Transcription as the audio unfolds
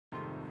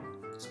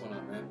What's going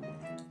on, man?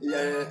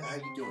 Yeah, how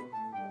you doing?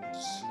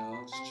 Just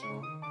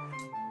chilling.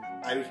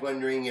 I was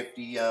wondering if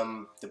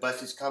the bus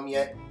has come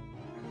yet.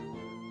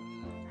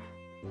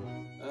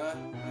 Not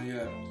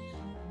yet.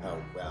 Oh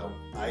well,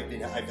 I've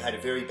had a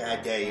very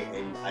bad day,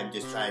 and I'm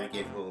just trying to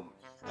get home.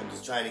 I'm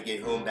just trying to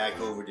get home back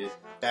onto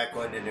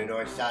the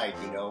north side.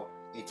 You know,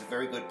 it's a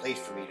very good place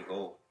for me to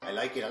go. I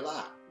like it a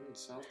lot.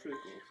 Sounds pretty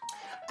cool.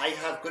 I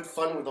have good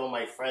fun with all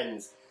my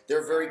friends.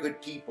 They're very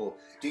good people.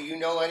 Do you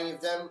know any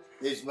of them?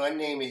 His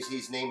name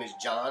is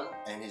John,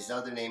 and his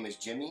other name is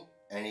Jimmy,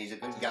 and he's a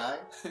good guy.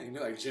 You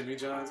know, like Jimmy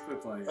John's?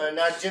 Quit playing.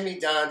 Not Jimmy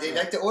John. They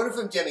like to order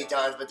from Jimmy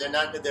John's, but they're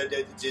not.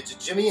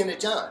 It's Jimmy and a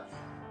John.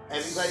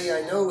 Everybody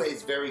I know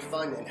is very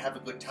fun and have a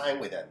good time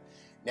with them.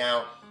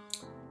 Now,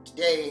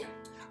 today,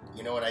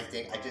 you know what I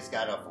think? I just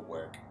got off of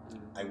work.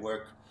 I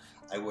work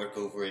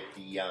over at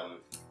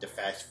the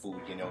fast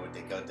food. You know,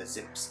 they got the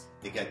Zips.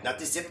 They got not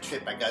the Zip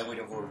Trip. I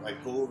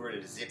go over to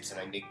the Zips and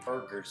I make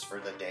burgers for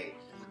the day.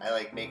 I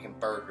like making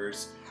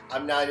burgers.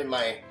 I'm not in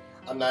my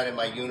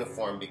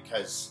uniform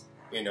because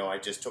you know I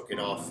just took it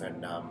off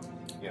and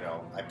you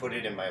know I put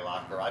it in my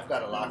locker. I've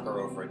got a locker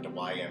over at the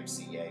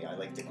YMCA. I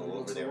like to go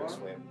over there and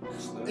swim.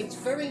 It's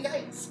very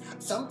nice.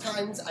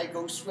 Sometimes I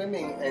go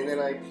swimming and then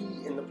I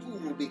pee in the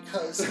pool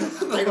because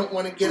I don't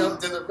want to get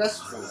up to the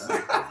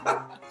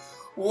restroom.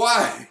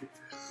 Why?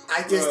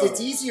 It's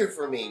easier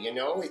for me, you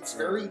know. It's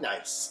very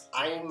nice.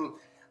 I'm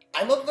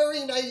a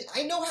very nice.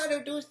 I know how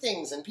to do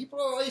things, and people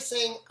are always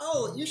saying,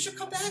 "Oh, you should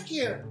come back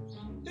here.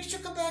 You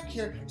should come back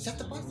here." Is that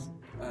the bus?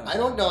 I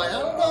don't know. I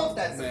don't know if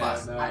that's the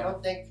bus. No. I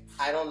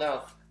don't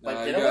know. But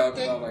no, you know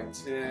what? About like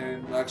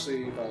 10,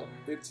 actually about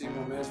 15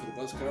 more minutes for the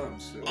bus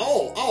comes. So.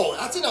 Oh,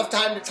 that's enough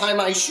time to tie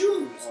my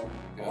shoes.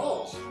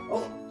 Oh,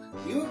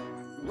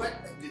 What?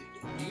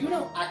 Do you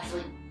know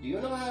actually? Do you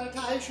know how to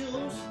tie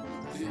shoes?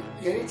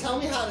 Can you tell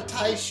me how to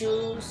tie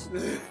shoes?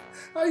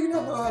 How you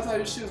know how to tie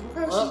your shoes?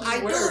 Well, I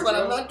do, but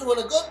I'm not doing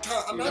a good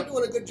I'm not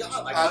doing a good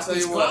job. I'll tell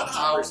you what.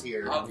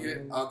 Here.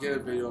 I'll get a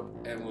video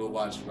and we'll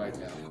watch it right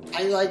now.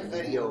 I like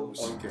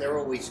videos. Okay. They're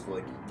always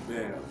good.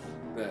 Yeah,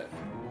 bet.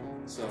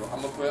 So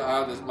I'm gonna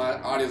put this.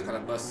 My audio's kind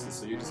of busted,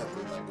 so you just have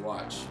to like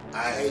watch.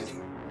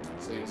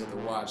 So you just have to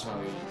watch how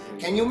you.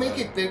 Can you make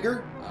it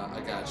bigger?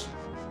 I got you.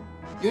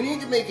 You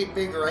need to make it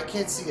bigger. I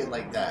can't see it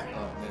like that.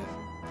 Oh man.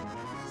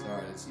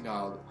 Sorry, it's, you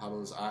know how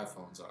those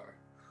iPhones are.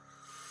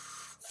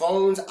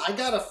 Phones. I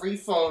got a free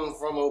phone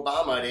from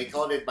Obama. They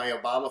called it my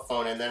Obama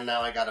phone, and then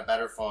now I got a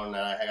better phone.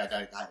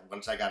 And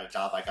once I got a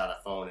job, I got a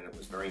phone, and it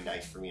was very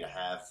nice for me to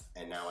have.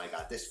 And now I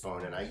got this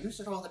phone, and I use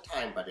it all the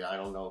time. But I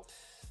don't know.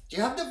 Do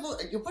you have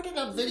you put it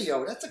on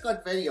video? That's a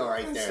good video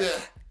right there. Yeah,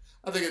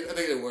 I think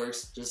it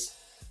works. Just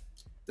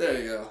there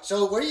you go.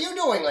 So what are you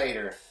doing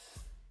later?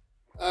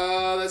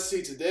 Let's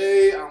see.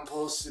 Today I'm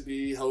supposed to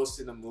be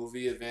hosting a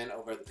movie event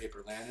over at the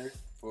Paper Lantern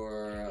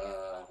for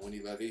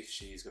Winnie Levy.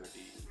 She's gonna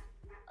be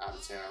out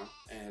of town,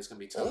 and it's gonna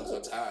be Tongues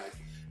Untied.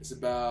 It's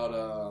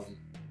about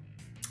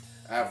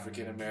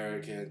African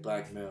American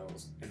black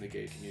males in the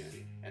gay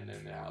community, and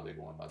then how they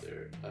go about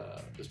their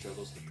the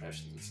struggles,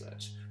 depressions, and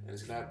such. And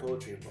it's gonna have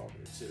poetry involved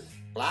in it too.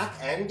 Black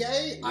and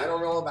gay? I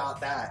don't know about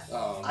that.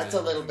 Oh, that's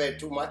a little bit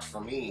too much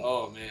for me.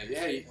 Oh man,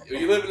 yeah,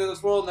 you living in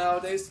this world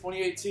nowadays,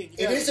 2018.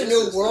 It is a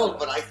new world,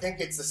 but I think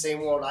it's the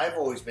same world I've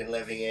always been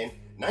living in.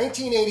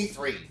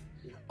 1983,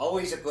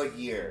 always a good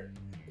year.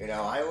 You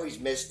know, I always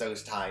miss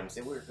those times.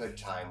 They were good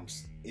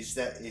times. I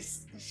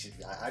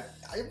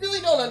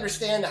really don't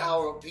understand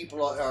how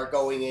people are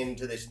going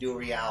into this new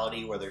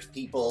reality where there's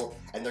people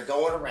and they're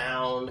going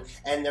around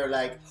and they're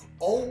like,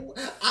 oh,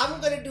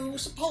 I'm going to do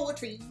some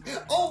poetry.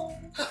 Oh,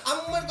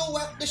 I'm going to go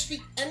out the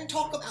street and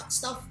talk about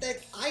stuff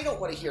that I don't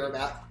want to hear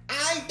about.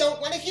 I don't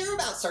want to hear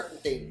about certain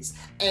things.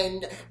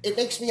 And it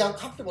makes me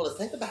uncomfortable to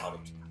think about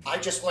it. I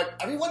just want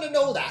everyone to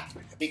know that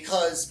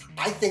because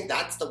I think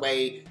that's the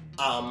way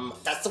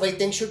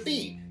things should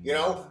be. You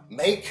know,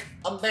 make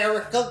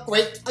America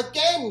great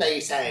again, they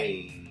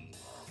say.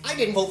 I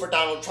didn't vote for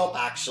Donald Trump,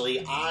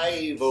 actually.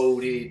 I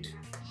voted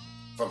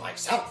for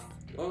myself.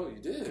 Oh, you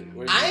did?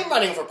 I'm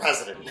running for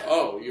president.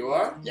 Oh, you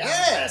are?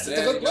 Yes, it's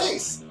a good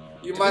place.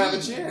 You might have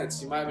a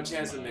chance. You might have a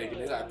chance of making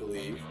it, I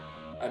believe.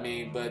 I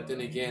mean, but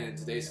then again, in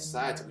today's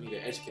society, we need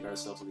to educate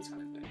ourselves on these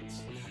kind of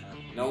things.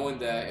 Knowing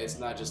that it's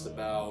not just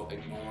about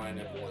ignoring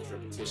everyone's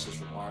repetitious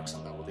remarks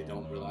about what they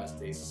don't realize in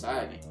today's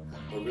society,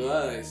 but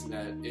realize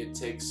that it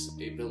takes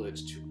a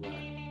village to run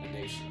a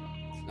nation.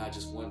 Not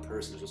just one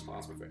person is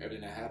responsible for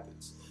everything that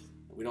happens.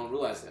 We don't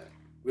realize that.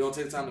 We don't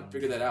take the time to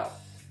figure that out.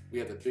 We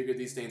have to figure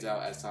these things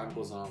out as time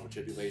goes on with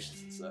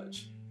tribulations and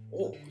such.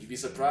 Oh, you'd be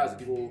surprised if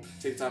people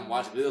take time to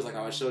watch videos like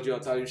how I showed you how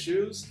to tie your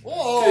shoes.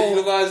 Oh. You could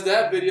utilize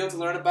that video to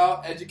learn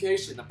about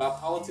education,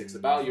 about politics,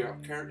 about your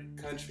current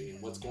country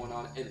and what's going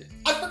on in it.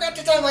 I forgot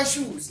to tie my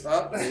shoes.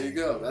 Oh, there you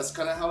go. That's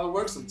kind of how it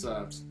works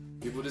sometimes.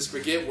 People just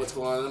forget what's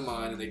going on in their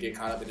mind and they get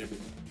caught up in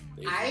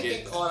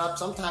everything.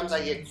 Sometimes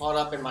I get caught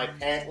up in my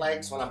pant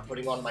legs when I'm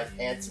putting on my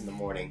pants in the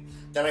morning.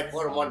 Then I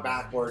put them on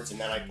backwards and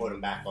then I put them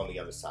back on the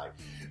other side.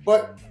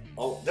 But,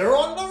 they're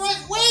on the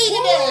right way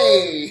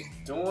today!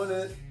 Doing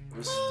it.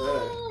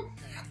 Respect.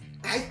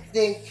 I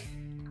think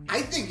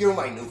you're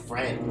my new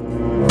friend.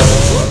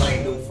 You're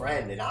my new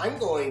friend, and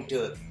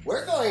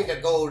we're going to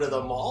go to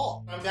the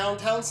mall. I'm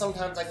downtown,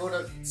 sometimes I go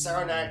to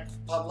Saranac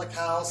Public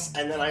House,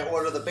 and then I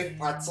order the big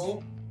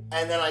pretzel,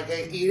 and then I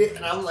eat it,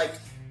 and I'm like,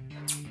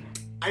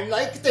 I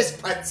like this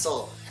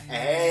pretzel.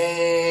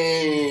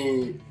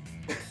 Hey.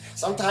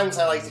 Sometimes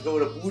I like to go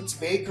to Boots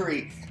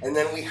Bakery, and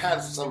then we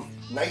have some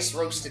nice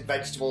roasted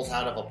vegetables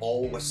out of a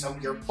bowl with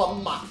some yerba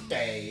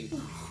mate.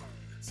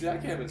 See, I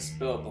can't even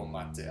spell bon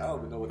mate. I don't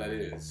even know what that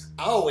is.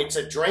 Oh, it's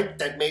a drink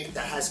that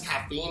has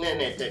caffeine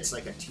in it. It's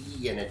like a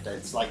tea in it.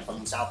 It's like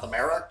from South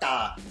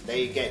America.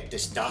 They get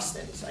this dust,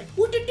 and it's like,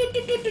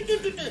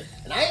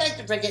 and I like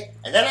to drink it,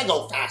 and then I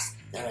go fast.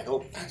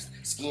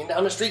 Skiing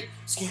down the street.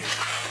 Skiing.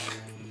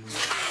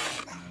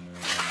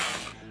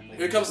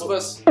 Here comes the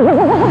bus.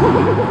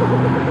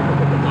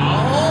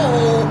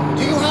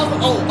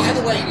 Oh, by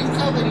the way, do you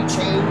have any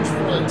change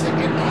for a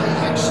ticket? I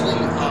actually,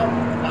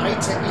 my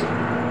ticket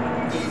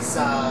is,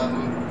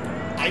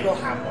 I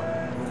don't have one.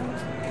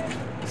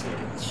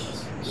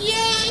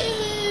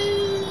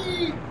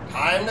 Yay!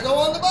 Time to go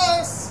on the bus!